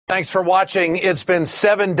Thanks for watching. It's been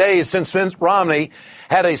 7 days since Mitt Romney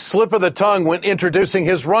had a slip of the tongue when introducing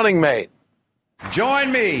his running mate.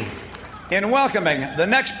 Join me in welcoming the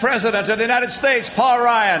next president of the United States, Paul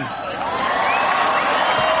Ryan.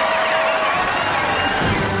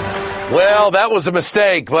 Well, that was a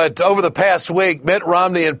mistake, but over the past week, Mitt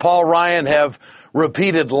Romney and Paul Ryan have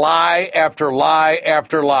repeated lie after lie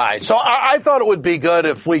after lie. So I thought it would be good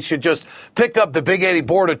if we should just pick up the Big 80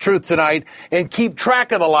 Board of Truth tonight and keep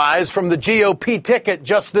track of the lies from the GOP ticket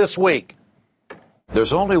just this week.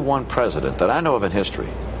 There's only one president that I know of in history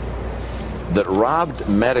that robbed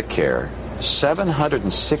Medicare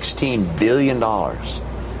 $716 billion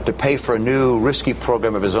to pay for a new risky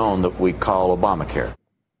program of his own that we call Obamacare.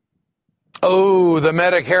 Oh, the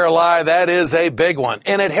Medicare lie, that is a big one.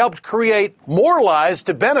 And it helped create more lies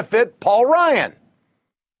to benefit Paul Ryan.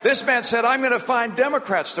 This man said, I'm going to find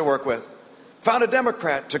Democrats to work with. Found a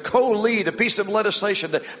Democrat to co-lead a piece of legislation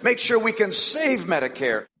to make sure we can save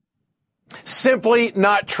Medicare. Simply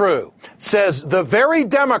not true, says the very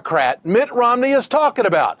Democrat Mitt Romney is talking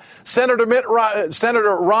about. Senator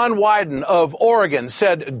Ron Wyden of Oregon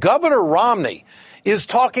said Governor Romney is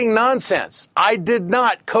talking nonsense. I did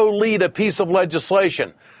not co-lead a piece of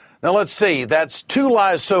legislation. Now, let's see. That's 2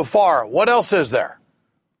 lies so far. What else is there?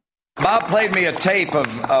 Bob played me a tape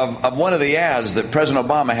of one of the ads that President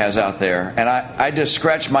Obama has out there, and I just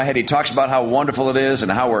scratched my head. He talks about how wonderful it is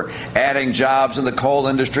and how we're adding jobs in the coal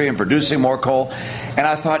industry and producing more coal. And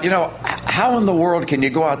I thought, how in the world can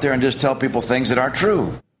you go out there and just tell people things that aren't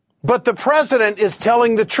true? But the president is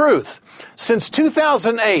telling the truth. Since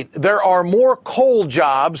 2008, there are more coal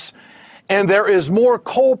jobs and there is more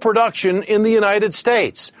coal production in the United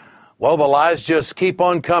States. Well, the lies just keep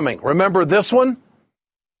on coming. Remember this one?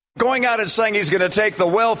 Going out and saying he's going to take the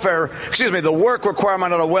work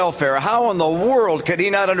requirement out of welfare. How in the world could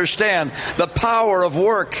he not understand the power of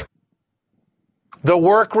work? The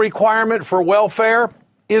work requirement for welfare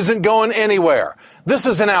isn't going anywhere. This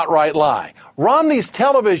is an outright lie. Romney's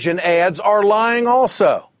television ads are lying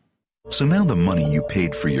also. So now the money you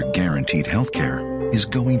paid for your guaranteed health care is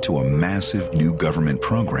going to a massive new government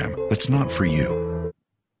program that's not for you.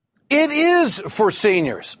 It is for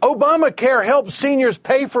seniors. Obamacare helps seniors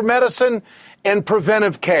pay for medicine and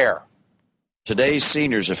preventive care. Today's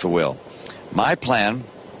seniors, if you will. My plan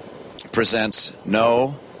presents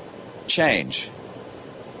no change.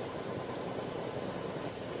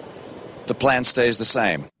 The plan stays the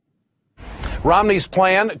same. Romney's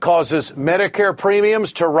plan causes Medicare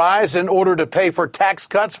premiums to rise in order to pay for tax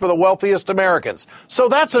cuts for the wealthiest Americans. So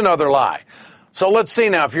that's another lie. So let's see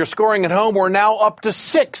now. If you're scoring at home, we're now up to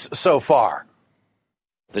 6 so far.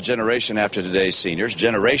 The generation after today's seniors,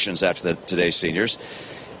 generations after today's seniors.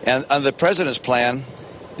 And under the president's plan,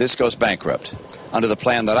 this goes bankrupt. Under the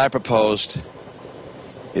plan that I proposed,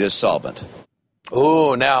 it is solvent.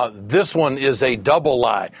 Oh, now this one is a double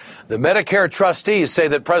lie. The Medicare trustees say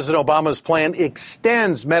that President Obama's plan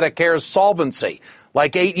extends Medicare's solvency,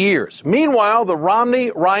 like 8 years. Meanwhile, the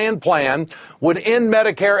Romney-Ryan plan would end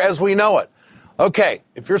Medicare as we know it. Okay,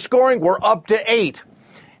 if you're scoring, we're up to 8.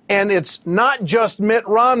 And it's not just Mitt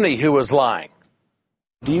Romney who is lying.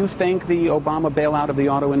 Do you think the Obama bailout of the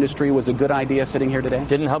auto industry was a good idea sitting here today?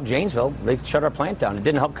 Didn't help Janesville. They shut our plant down. It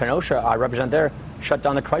didn't help Kenosha. I represent there. Shut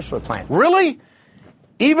down the Chrysler plant. Really?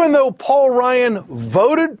 Even though Paul Ryan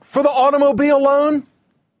voted for the automobile loan?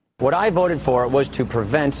 What I voted for was to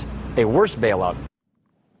prevent a worse bailout.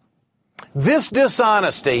 This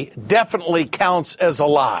dishonesty definitely counts as a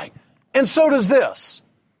lie. And so does this.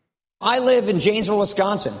 I live in Janesville,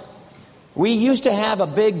 Wisconsin. We used to have a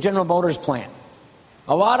big General Motors plant.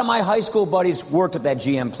 A lot of my high school buddies worked at that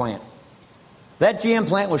GM plant. That GM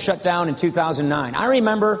plant was shut down in 2009. I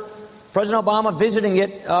remember President Obama visiting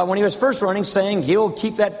it when he was first running, saying he'll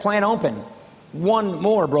keep that plant open. One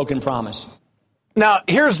more broken promise. Now,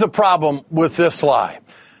 here's the problem with this lie.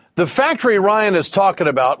 The factory Ryan is talking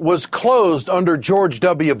about was closed under George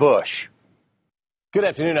W. Bush. Good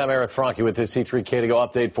afternoon. I'm Eric Franke with this C3 KTGO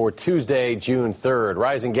update for Tuesday, June 3rd.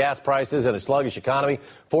 Rising gas prices and a sluggish economy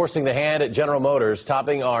forcing the hand at General Motors.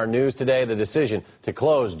 Topping our news today, the decision to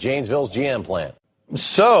close Janesville's GM plant.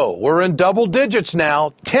 So we're in double digits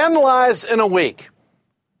now. 10 lies in a week.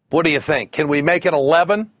 What do you think? Can we make it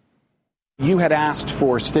 11? You had asked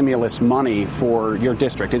for stimulus money for your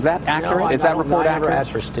district. Is that accurate? No, Is that report accurate? I never accurate?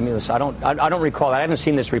 asked for stimulus. I don't recall that. I haven't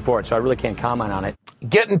seen this report, so I really can't comment on it.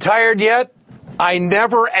 Getting tired yet? I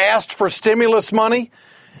never asked for stimulus money.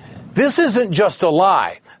 This isn't just a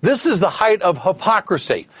lie. This is the height of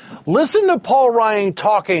hypocrisy. Listen to Paul Ryan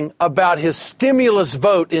talking about his stimulus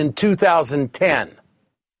vote in 2010.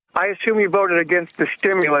 I assume you voted against the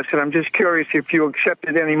stimulus, and I'm just curious if you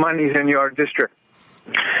accepted any monies in your district.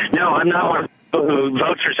 No, I'm not one who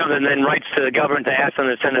votes for something and then writes to the government to ask them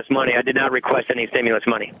to send us money. I did not request any stimulus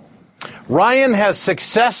money. Ryan has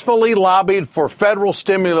successfully lobbied for federal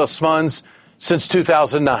stimulus funds since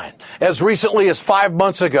 2009. As recently as 5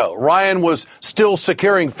 months ago, Ryan was still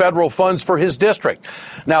securing federal funds for his district.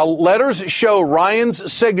 Now, letters show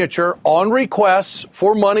Ryan's signature on requests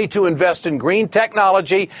for money to invest in green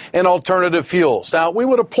technology and alternative fuels. Now, we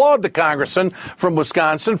would applaud the congressman from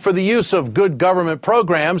Wisconsin for the use of good government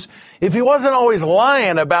programs if he wasn't always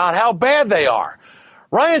lying about how bad they are.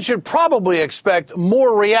 Ryan should probably expect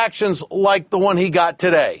more reactions like the one he got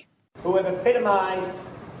today. Who have epitomized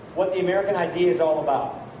what the American idea is all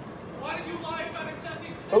about. Why did you lie about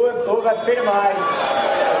accepting Who have epitomized...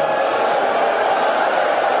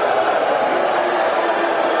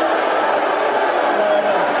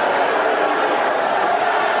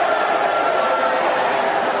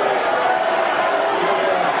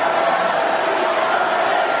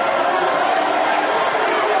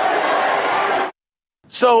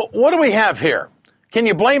 So what do we have here? Can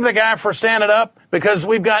you blame the guy for standing up? Because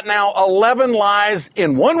we've got now 11 lies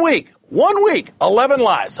in 1 week. 1 week, 11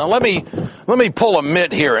 lies. Now let me pull a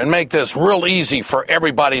mitt here and make this real easy for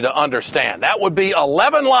everybody to understand. That would be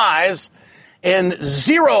 11 lies and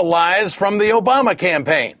 0 lies from the Obama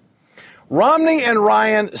campaign. Romney and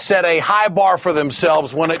Ryan set a high bar for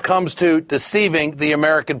themselves when it comes to deceiving the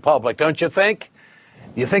American public, don't you think?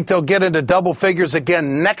 You think they'll get into double figures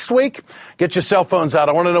again next week? Get your cell phones out.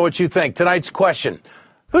 I want to know what you think. Tonight's question: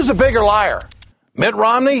 who's a bigger liar, Mitt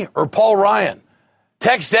Romney or Paul Ryan?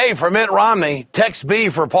 Text A for Mitt Romney. Text B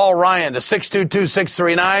for Paul Ryan to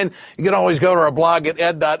 622-639. You can always go to our blog at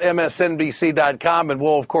ed.msnbc.com, and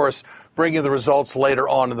we'll, of course, bring you the results later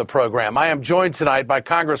on in the program. I am joined tonight by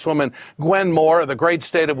Congresswoman Gwen Moore of the great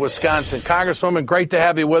state of Wisconsin. Congresswoman, great to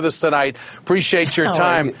have you with us tonight. Appreciate your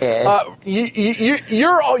time.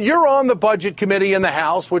 You're on the Budget Committee in the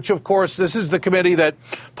House, which, of course, this is the committee that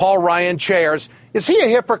Paul Ryan chairs. Is he a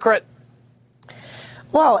hypocrite?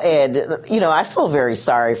 Well, Ed, I feel very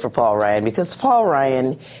sorry for Paul Ryan because Paul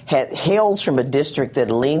Ryan hails from a district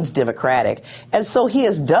that leans Democratic, and so he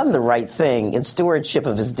has done the right thing in stewardship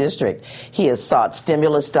of his district. He has sought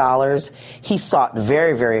stimulus dollars. He sought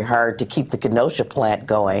very, very hard to keep the Kenosha plant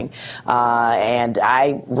going, and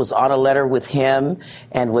I was on a letter with him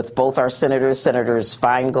and with both our senators, Senators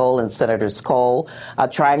Feingold and Senators Cole,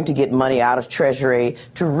 trying to get money out of Treasury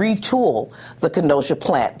to retool the Kenosha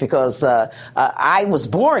plant because I was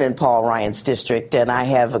born in Paul Ryan's district, and I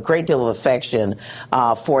have a great deal of affection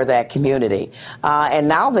for that community. And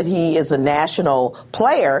now that he is a national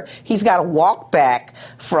player, he's got to walk back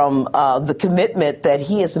from the commitment that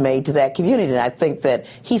he has made to that community. And I think that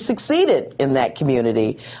he succeeded in that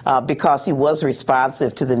community because he was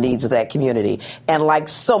responsive to the needs of that community. And like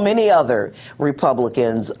so many other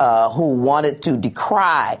Republicans who wanted to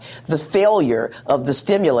decry the failure of the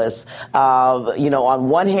stimulus, on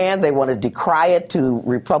one hand, they want to decry it to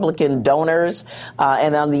Republican donors,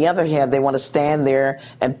 and on the other hand, they want to stand there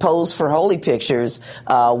and pose for holy pictures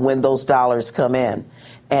when those dollars come in.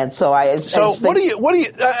 And so what do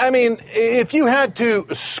you? I mean, if you had to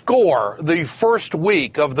score the first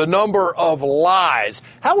week of the number of lies,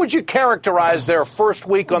 how would you characterize their first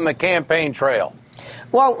week on the campaign trail?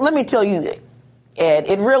 Well, let me tell you, Ed,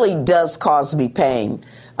 it really does cause me pain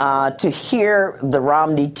to hear the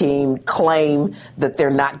Romney team claim that they're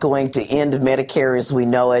not going to end Medicare as we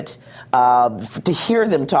know it, to hear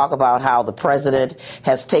them talk about how the president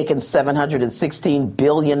has taken $716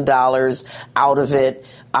 billion out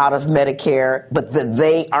of Medicare, but that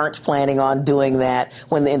they aren't planning on doing that,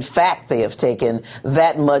 when in fact they have taken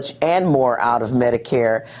that much and more out of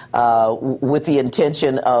Medicare with the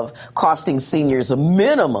intention of costing seniors a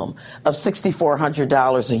minimum of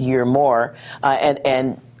 $6,400 a year more,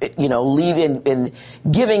 and leaving and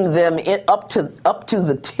giving them it up to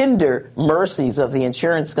the tender mercies of the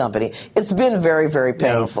insurance company. It's been very, very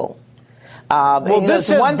painful.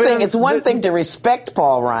 It's one thing to respect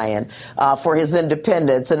Paul Ryan for his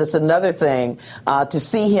independence, and it's another thing to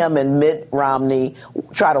see him and Mitt Romney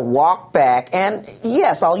try to walk back and,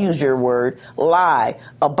 yes, I'll use your word, lie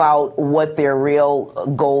about what their real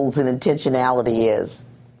goals and intentionality is.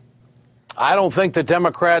 I don't think the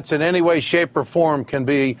Democrats in any way, shape, or form can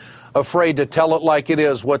be afraid to tell it like it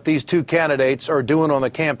is. What these two candidates are doing on the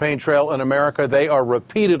campaign trail in America, they are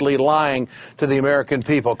repeatedly lying to the American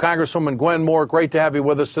people. Congresswoman Gwen Moore, great to have you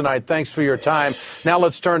with us tonight. Thanks for your time. Now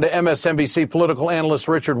let's turn to MSNBC political analyst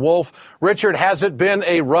Richard Wolff. Richard, has it been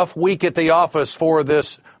a rough week at the office for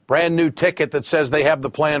this brand new ticket that says they have the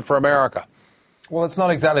plan for America? Well, it's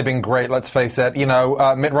not exactly been great, let's face it. You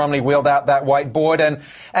know, Mitt Romney wheeled out that whiteboard,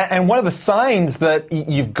 and one of the signs that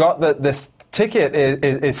you've got that this ticket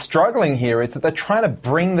is struggling here is that they're trying to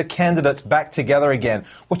bring the candidates back together again.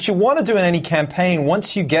 What you want to do in any campaign,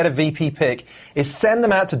 once you get a VP pick, is send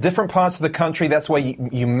them out to different parts of the country. That's where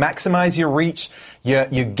you maximize your reach.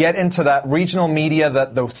 You get into that regional media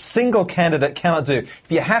that the single candidate cannot do. If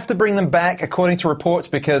you have to bring them back, according to reports,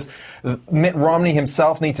 because Mitt Romney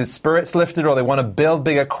himself needs his spirits lifted or they want to build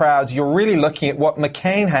bigger crowds, you're really looking at what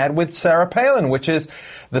McCain had with Sarah Palin, which is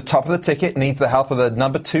the top of the ticket needs the help of the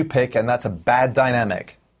number 2 pick, and that's a bad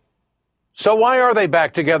dynamic. So why are they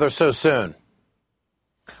back together so soon?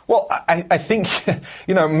 Well, I think,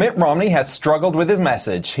 you know, Mitt Romney has struggled with his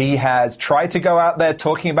message. He has tried to go out there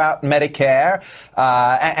talking about Medicare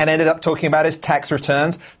and ended up talking about his tax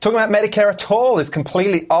returns. Talking about Medicare at all is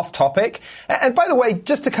completely off topic. And by the way,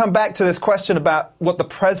 just to come back to this question about what the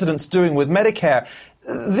president's doing with Medicare,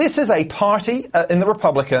 this is a party in the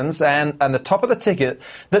Republicans and the top of the ticket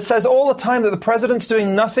that says all the time that the president's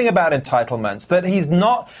doing nothing about entitlements, that he's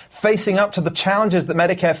not facing up to the challenges that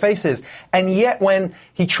Medicare faces. And yet when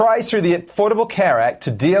he tries through the Affordable Care Act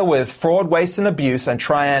to deal with fraud, waste and abuse and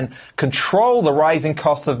try and control the rising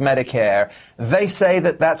costs of Medicare, they say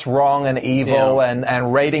that that's wrong and evil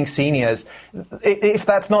and raiding seniors. If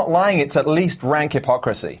that's not lying, it's at least rank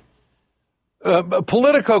hypocrisy.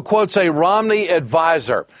 Politico quotes a Romney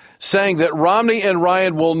advisor saying that Romney and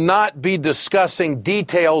Ryan will not be discussing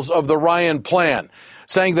details of the Ryan plan,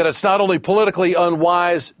 saying that it's not only politically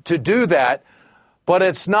unwise to do that, but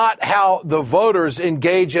it's not how the voters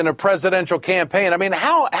engage in a presidential campaign. I mean,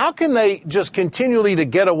 how can they just continually to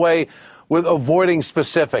get away with avoiding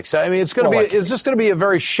specifics? I mean, is this going to be a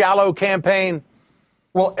very shallow campaign?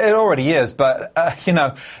 Well, it already is, but, you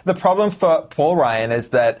know, the problem for Paul Ryan is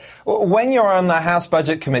that when you're on the House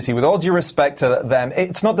Budget Committee, with all due respect to them,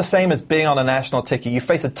 it's not the same as being on a national ticket. You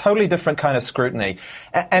face a totally different kind of scrutiny.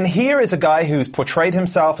 And here is a guy who's portrayed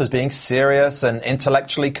himself as being serious and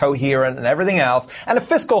intellectually coherent and everything else, and a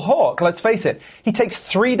fiscal hawk, let's face it. He takes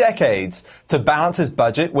 3 decades to balance his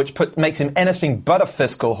budget, which makes him anything but a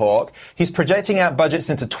fiscal hawk. He's projecting out budgets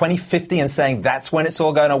into 2050 and saying that's when it's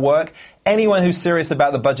all going to work. Anyone who's serious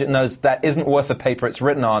about the budget knows that isn't worth the paper it's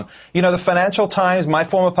written on. You know, the Financial Times, my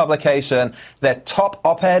former publication, their top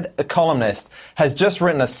op-ed columnist has just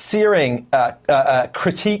written a searing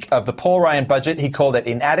critique of the Paul Ryan budget. He called it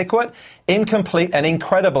inadequate, incomplete, and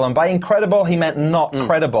incredible. And by incredible, he meant not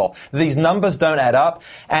credible. These numbers don't add up.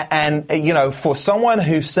 And, you know, for someone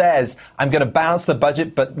who says, I'm going to balance the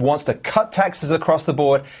budget but wants to cut taxes across the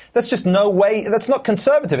board, that's just no way. That's not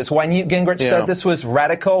conservative. It's why Newt Gingrich said this was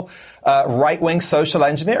radical right-wing social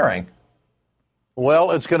engineering.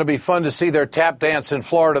 Well, it's going to be fun to see their tap dance in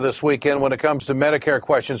Florida this weekend when it comes to Medicare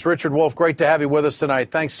questions. Richard Wolff, great to have you with us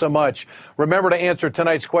tonight. Thanks so much. Remember to answer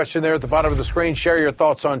tonight's question there at the bottom of the screen. Share your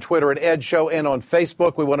thoughts on Twitter at Ed Show and on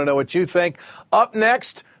Facebook. We want to know what you think. Up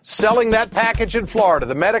next, selling that package in Florida,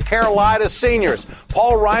 the Medicare lie to seniors.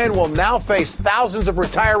 Paul Ryan will now face thousands of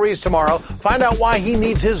retirees tomorrow. Find out why he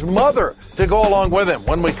needs his mother to go along with him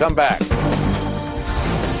when we come back.